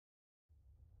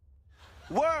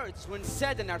Words, when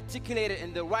said and articulated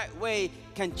in the right way,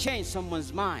 can change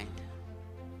someone's mind.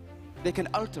 They can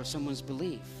alter someone's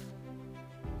belief.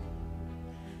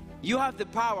 You have the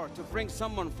power to bring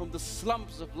someone from the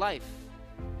slums of life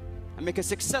and make a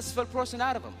successful person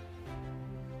out of them,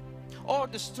 or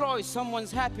destroy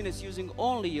someone's happiness using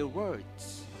only your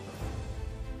words.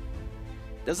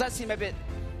 Does that seem a bit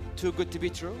too good to be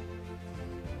true?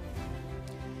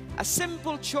 A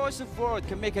simple choice of word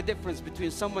can make a difference between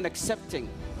someone accepting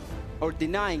or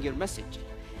denying your message.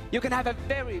 You can have a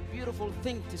very beautiful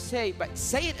thing to say, but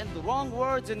say it in the wrong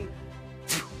words and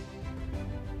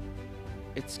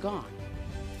it's gone.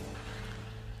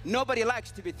 Nobody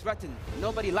likes to be threatened.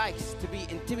 Nobody likes to be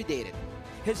intimidated.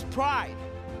 His pride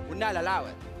would not allow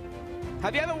it.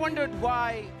 Have you ever wondered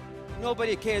why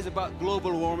nobody cares about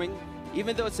global warming,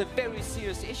 even though it's a very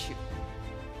serious issue?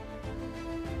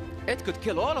 It could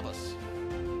kill all of us.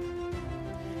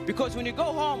 Because when you go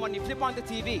home and you flip on the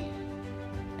TV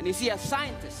and you see a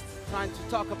scientist trying to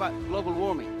talk about global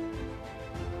warming,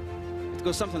 it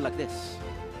goes something like this.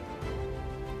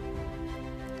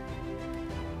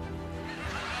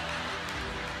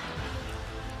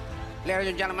 Ladies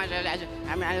and gentlemen,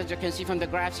 as you can see from the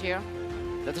graphs here,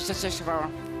 the statistics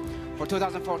for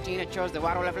 2014, it shows the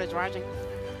water level is rising.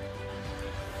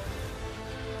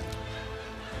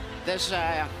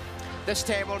 This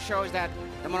table shows that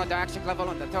the monoxide dioxide level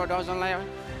on the third ozone layer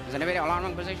is in a very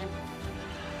alarming position.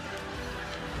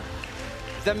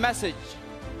 The message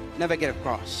never get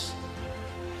across.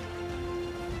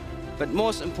 But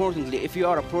most importantly, if you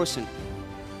are a person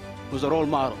who's a role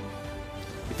model,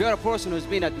 if you're a person who's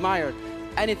been admired,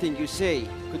 anything you say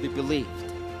could be believed.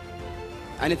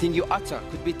 Anything you utter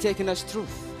could be taken as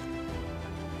truth.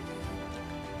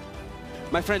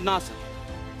 My friend Nasser,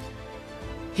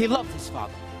 he loved his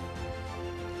father,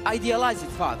 idealized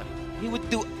his father. He would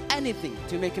do anything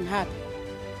to make him happy.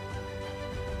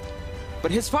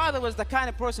 But his father was the kind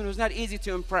of person who's not easy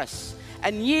to impress.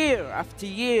 And year after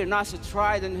year, Nasser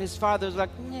tried, and his father was like,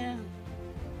 yeah.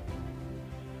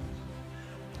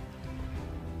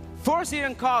 First year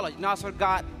in college, Nasser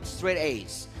got straight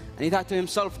A's. And he thought to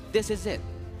himself, this is it.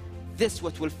 This is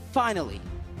what will finally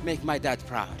make my dad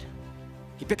proud.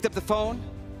 He picked up the phone,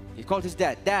 he called his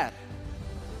dad. Dad,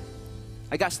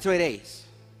 I got straight A's.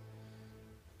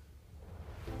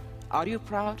 Are you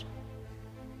proud?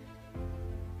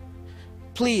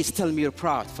 Please tell me you're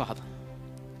proud, Father.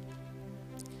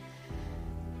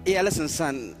 Yeah, listen,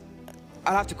 son,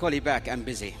 I'll have to call you back. I'm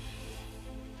busy.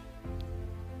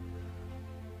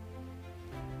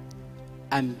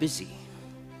 I'm busy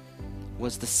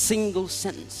was the single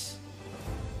sentence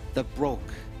that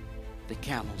broke the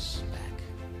camel's back.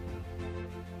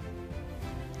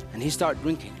 And he started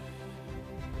drinking,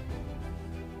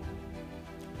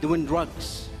 doing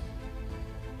drugs,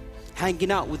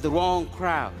 hanging out with the wrong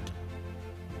crowd.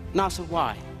 Nasser,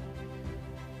 why?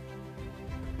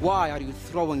 Why are you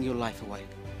throwing your life away?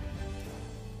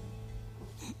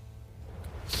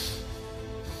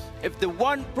 If the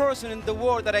one person in the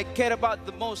world that I care about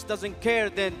the most doesn't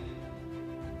care, then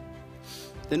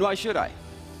why should I?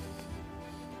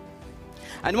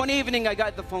 And one evening I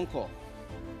got the phone call.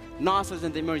 Nasser's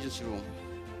in the emergency room,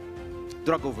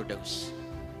 drug overdose.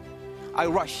 I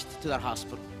rushed to that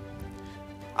hospital.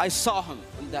 I saw him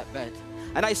on that bed,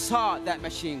 and I saw that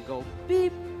machine go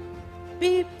beep,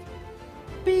 beep,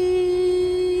 beep.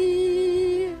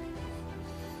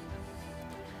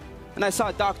 And I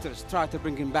saw doctors try to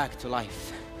bring him back to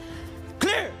life.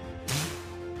 Clear!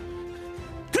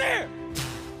 Clear!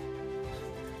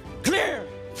 Clear!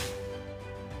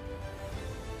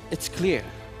 It's clear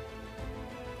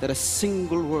that a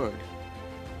single word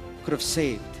could have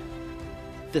saved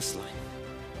this life.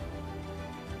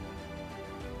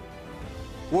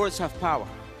 Words have power.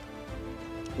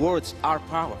 Words are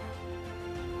power.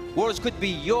 Words could be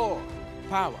your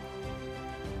power.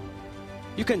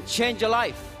 You can change a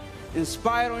life,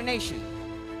 inspire a nation,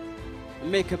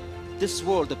 and make this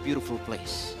world a beautiful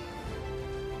place.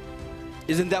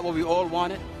 Isn't that what we all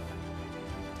wanted?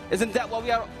 Isn't that why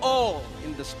we are all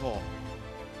in this hall?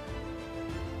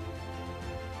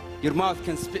 Your mouth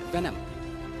can spit venom,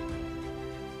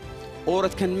 or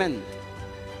it can mend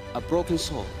a broken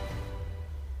soul.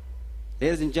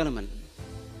 Ladies and gentlemen,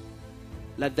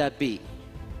 let that be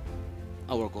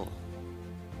our goal.